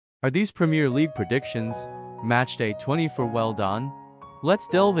Are these Premier League predictions? Matchday 24 well done? Let's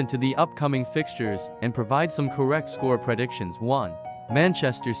delve into the upcoming fixtures and provide some correct score predictions. 1.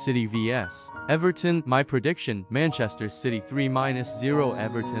 Manchester City vs Everton. My prediction, Manchester City 3-0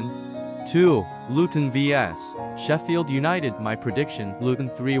 Everton. 2. Luton vs Sheffield United. My prediction,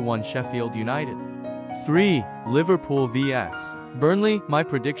 Luton 3-1 Sheffield United. 3. Liverpool vs Burnley. My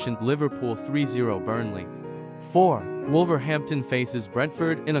prediction, Liverpool 3-0 Burnley. 4. Wolverhampton faces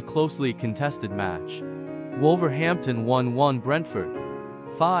Brentford in a closely contested match. Wolverhampton 1-1 Brentford.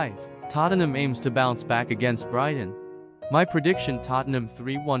 5. Tottenham aims to bounce back against Brighton. My prediction, Tottenham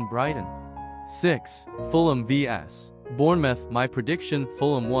 3-1 Brighton. 6. Fulham vs Bournemouth. My prediction,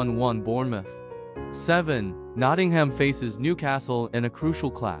 Fulham 1-1 Bournemouth. 7. Nottingham faces Newcastle in a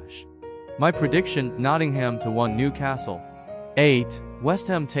crucial clash. My prediction, Nottingham 1 Newcastle. 8. West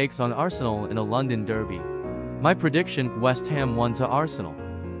Ham takes on Arsenal in a London derby. My prediction, West Ham 1 Arsenal.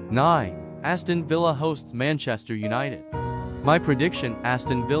 9. Aston Villa hosts Manchester United. My prediction,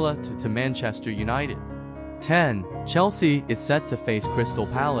 Aston Villa 2 Manchester United. 10. Chelsea is set to face Crystal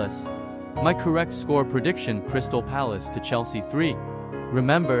Palace. My correct score prediction, Crystal Palace to Chelsea 3.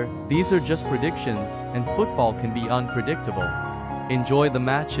 Remember, these are just predictions, and football can be unpredictable. Enjoy the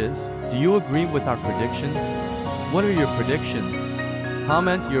matches. Do you agree with our predictions? What are your predictions?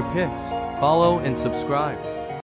 Comment your picks, follow and subscribe.